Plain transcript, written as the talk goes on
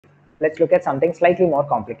let's look at something slightly more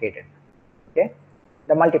complicated. Okay,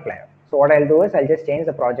 the multiplier. So what I'll do is I'll just change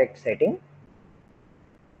the project setting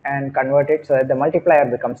and convert it so that the multiplier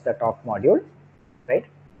becomes the top module, right?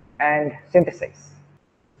 And synthesize.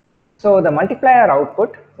 So the multiplier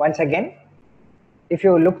output, once again, if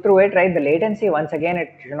you look through it, right, the latency, once again, it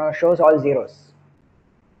shows all zeros.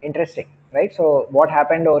 Interesting, right? So what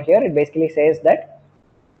happened over here, it basically says that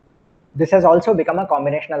this has also become a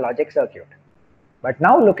combinational logic circuit. But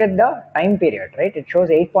now look at the time period, right? It shows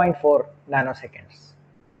 8.4 nanoseconds,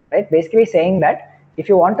 right? Basically saying that if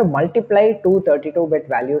you want to multiply two 32-bit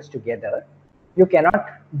values together, you cannot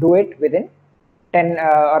do it within 10,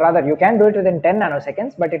 or rather you can do it within 10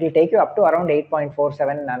 nanoseconds, but it will take you up to around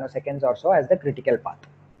 8.47 nanoseconds or so as the critical path.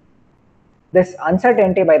 This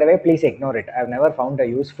uncertainty, by the way, please ignore it. I've never found a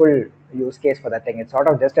useful use case for that thing. It's sort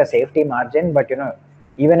of just a safety margin, but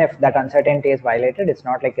even if that uncertainty is violated, it's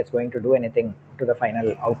not like it's going to do anything to the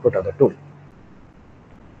final output of the tool.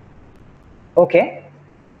 Okay,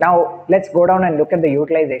 now let's go down and look at the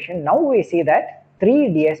utilization. Now we see that 3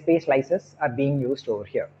 DSP slices are being used over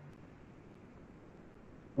here.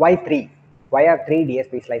 Why 3? Why are 3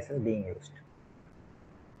 DSP slices being used?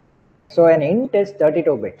 So an int is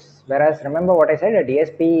 32 bits, whereas remember what I said, a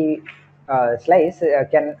DSP slice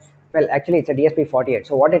can, well, actually it's a DSP 48.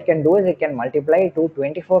 So what it can do is it can multiply two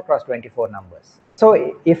 24 cross 24 numbers.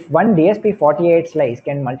 So if one DSP 48 slice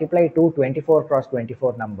can multiply two 24 cross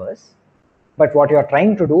 24 numbers, but what you are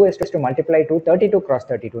trying to do is to multiply two 32 cross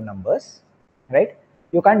 32 numbers, right?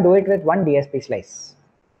 You can't do it with one DSP slice.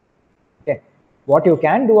 Okay. What you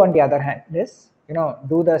can do on the other hand is,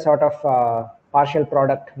 do the sort of partial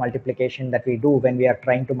product multiplication that we do when we are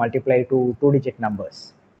trying to multiply two two-digit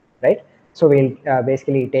numbers, right? So we'll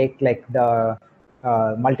basically take like the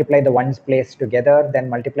multiply the ones placed together, then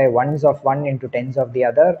multiply ones of one into tens of the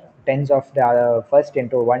other, tens of the first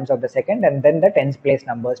into ones of the second, and then the tens place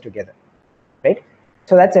numbers together, right?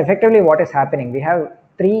 So that's effectively what is happening. We have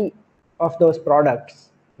 3 of those products,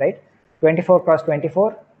 right? 24 cross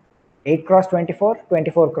 24, 8 cross 24,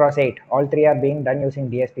 24 cross 8. All 3 are being done using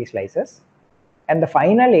DSP slices. And the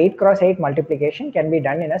final 8 cross 8 multiplication can be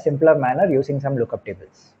done in a simpler manner using some lookup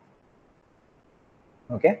tables.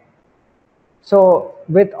 Okay. So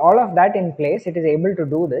with all of that in place, it is able to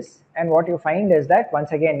do this. And what you find is that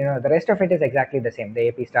once again, the rest of it is exactly the same. The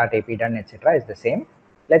AP start, AP done, etc. is the same.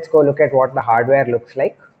 Let's go look at what the hardware looks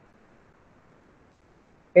like.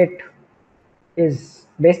 It is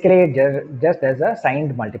basically just as a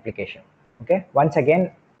signed multiplication. Okay. Once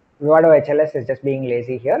again, Vivado HLS is just being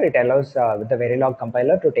lazy here. It allows with the Verilog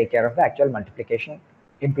compiler to take care of the actual multiplication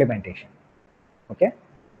implementation. Okay.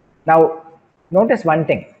 Now, notice one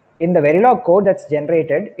thing. In the Verilog code that's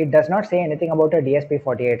generated, it does not say anything about a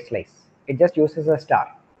DSP48 slice. It just uses a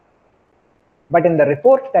star. But in the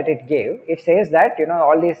report that it gave, it says that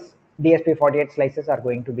all these DSP48 slices are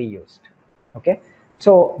going to be used. Okay.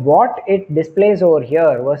 So what it displays over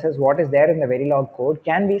here versus what is there in the Verilog code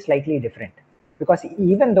can be slightly different. Because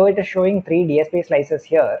even though it is showing 3 DSP slices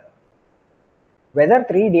here, whether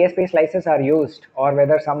 3 DSP slices are used or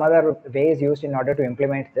whether some other way is used in order to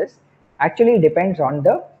implement this actually depends on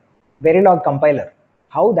the Verilog compiler,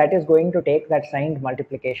 how that is going to take that signed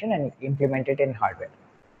multiplication and implement it in hardware.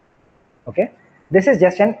 Okay, this is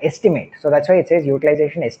just an estimate. So that's why it says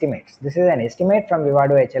utilization estimates. This is an estimate from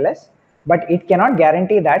Vivado HLS, but it cannot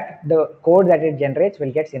guarantee that the code that it generates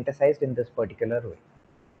will get synthesized in this particular way.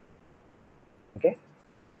 Okay.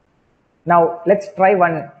 Now let's try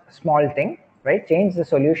one small thing, right? Change the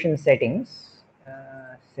solution settings,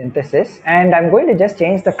 synthesis, and I'm going to just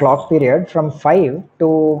change the clock period from 5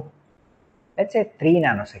 to, let's say, 3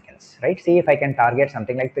 nanoseconds, right? See if I can target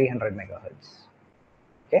something like 300 megahertz.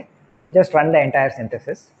 Okay. Just run the entire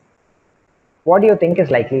synthesis. What do you think is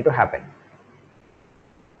likely to happen?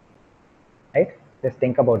 Right? Just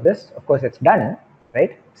think about this. Of course, it's done,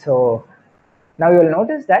 right? So now you will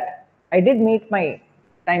notice that I did meet my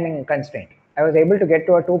timing constraint. I was able to get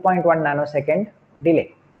to a 2.1 nanosecond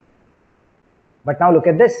delay. But now look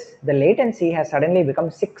at this. The latency has suddenly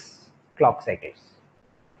become 6 clock cycles.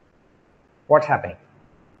 What's happening?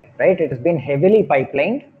 Right? It has been heavily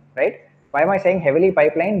pipelined, right? Why am I saying heavily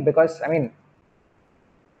pipelined? Because,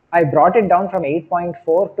 I brought it down from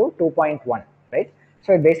 8.4 to 2.1, right?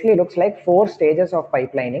 So it basically looks like 4 stages of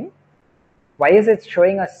pipelining. Why is it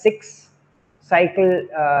showing a 6 cycle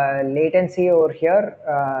latency over here?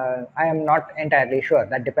 I am not entirely sure.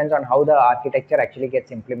 That depends on how the architecture actually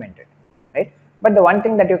gets implemented, right? But the one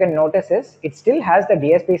thing that you can notice is it still has the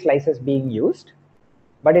DSP slices being used,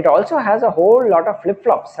 but it also has a whole lot of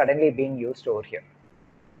flip-flops suddenly being used over here,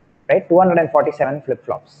 right? 247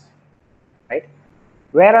 flip-flops, right?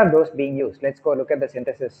 Where are those being used? Let's go look at the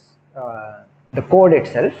synthesis, the code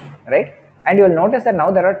itself, right? And you will notice that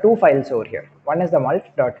now there are two files over here. One is the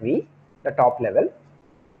mult.v, the top level.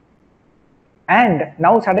 And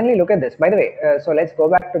now suddenly look at this. By the way, so let's go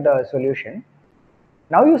back to the solution.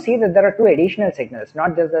 Now you see that there are two additional signals,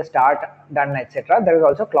 not just the start, done, etc. There is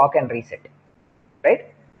also clock and reset,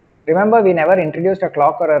 right? Remember, we never introduced a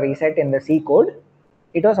clock or a reset in the C code.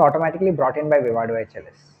 It was automatically brought in by Vivado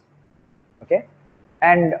HLS. Okay,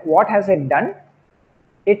 and what has it done?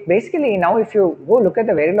 It basically, now if you go look at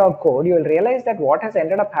the Verilog code, you will realize that what has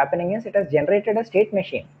ended up happening is it has generated a state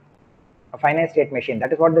machine, a finite state machine.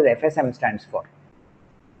 That is what this FSM stands for.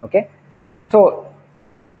 Okay, so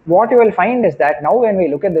what you will find is that now when we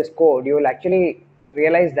look at this code, you will actually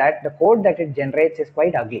realize that the code that it generates is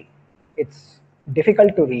quite ugly. It's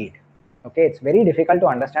difficult to read. Okay, it's very difficult to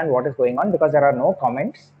understand what is going on because there are no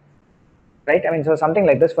comments, right? I mean, so something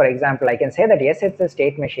like this, for example, I can say that yes, it's a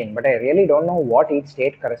state machine, but I really don't know what each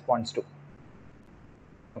state corresponds to.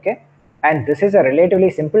 Okay, and this is a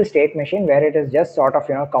relatively simple state machine where it is just sort of,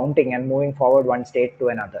 you know, counting and moving forward one state to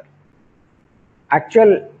another.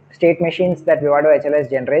 Actual state machines that Vivado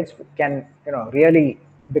HLS generates can, you know, really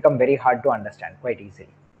become very hard to understand quite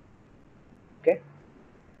easily. Okay,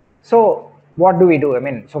 so what do we do? I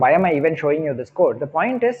mean, so why am I even showing you this code? The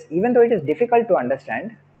point is, even though it is difficult to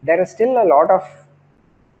understand, there is still a lot of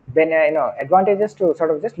advantages to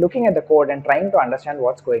sort of just looking at the code and trying to understand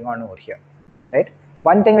what's going on over here, right?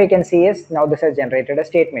 One thing we can see is now this has generated a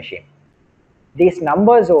state machine. These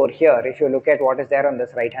numbers over here, if you look at what is there on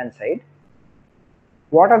this right hand side,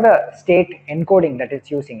 what are the state encoding that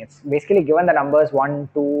it's using? It's basically given the numbers 1,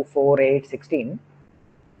 2, 4, 8, 16,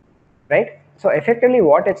 right? So effectively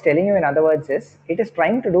what it's telling you, in other words, is it is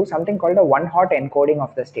trying to do something called a one-hot encoding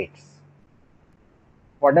of the states.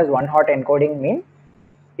 What does one-hot encoding mean?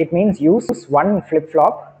 It means use one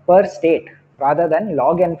flip-flop per state rather than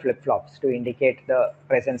log n flip-flops to indicate the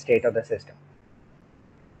present state of the system,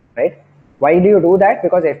 right? Why do you do that?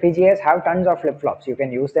 Because FPGAs have tons of flip-flops. You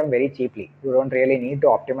can use them very cheaply. You don't really need to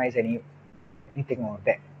optimize anything over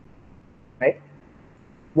there, right?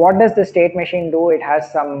 What does the state machine do? It has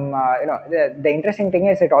some, the interesting thing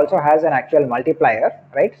is it also has an actual multiplier,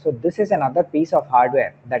 right? So this is another piece of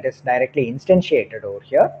hardware that is directly instantiated over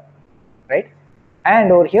here, right?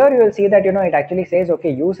 And over here you will see that, you know, it actually says, okay,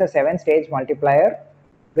 use a 7-stage multiplier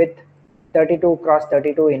with 32 cross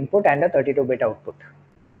 32 input and a 32-bit output.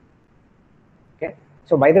 Okay.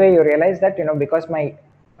 So by the way, you realize that, you know, because my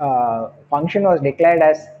function was declared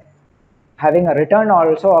as having a return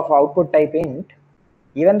also of output type int,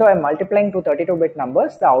 even though I'm multiplying to 32-bit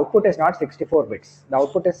numbers, the output is not 64 bits. The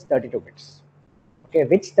output is 32 bits. Okay,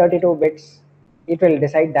 which 32 bits, it will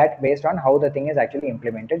decide that based on how the thing is actually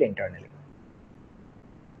implemented internally.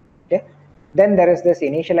 Okay, then there is this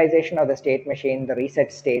initialization of the state machine, the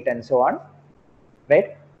reset state, and so on,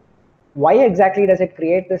 right? Why exactly does it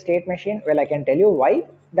create the state machine? Well, I can tell you why.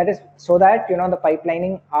 That is so that, you know, the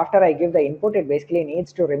pipelining, after I give the input, it basically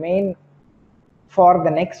needs to remain for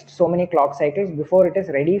the next so many clock cycles before it is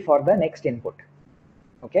ready for the next input.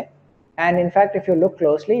 Okay, and in fact, if you look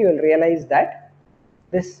closely, you will realize that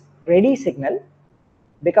this ready signal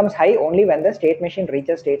becomes high only when the state machine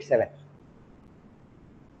reaches state 7.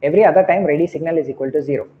 Every other time ready signal is equal to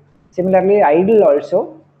 0. Similarly, idle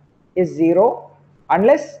also is 0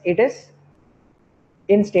 unless it is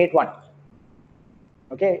in state 1.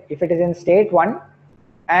 Okay, if it is in state 1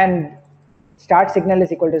 and start signal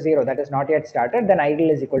is equal to 0, that is not yet started, then idle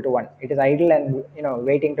is equal to 1. It is idle and, you know,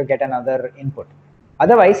 waiting to get another input.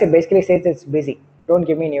 Otherwise, it basically says it's busy. Don't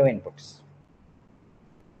give me new inputs.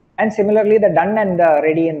 And similarly, the done and the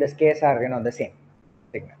ready in this case are, you know, the same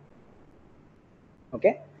signal.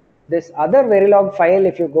 Okay. This other Verilog file,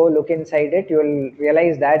 if you go look inside it, you will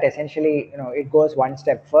realize that essentially, you know, it goes one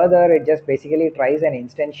step further. It just basically tries and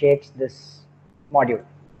instantiates this module,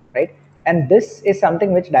 right? And this is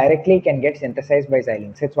something which directly can get synthesized by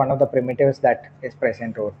Xilinx. It's one of the primitives that is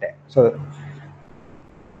present over there. So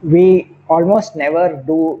we almost never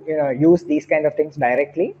do, you know, use these kind of things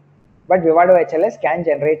directly, but Vivado HLS can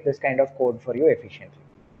generate this kind of code for you efficiently.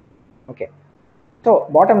 Okay. So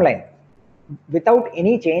bottom line, without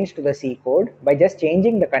any change to the C code, by just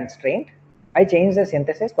changing the constraint, I changed the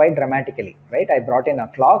synthesis quite dramatically, right? I brought in a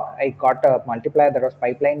clock, I got a multiplier that was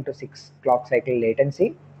pipelined to 6 clock cycle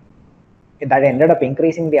latency. That ended up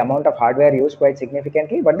increasing the amount of hardware used quite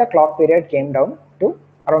significantly, but the clock period came down to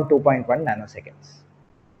around 2.1 nanoseconds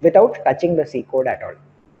without touching the C code at all.